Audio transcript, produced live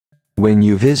When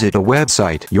you visit a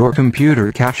website, your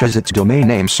computer caches its domain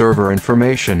name server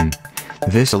information.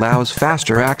 This allows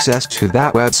faster access to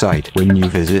that website when you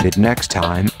visit it next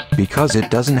time, because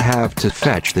it doesn't have to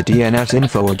fetch the DNS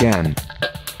info again.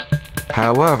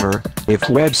 However, if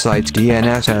website's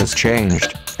DNS has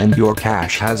changed, and your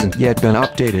cache hasn't yet been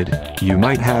updated, you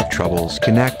might have troubles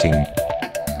connecting.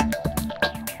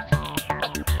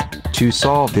 To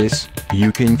solve this,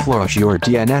 you can flush your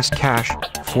DNS cache,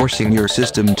 forcing your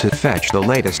system to fetch the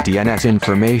latest DNS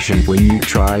information when you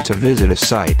try to visit a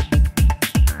site.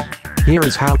 Here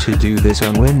is how to do this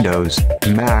on Windows,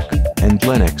 Mac, and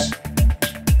Linux.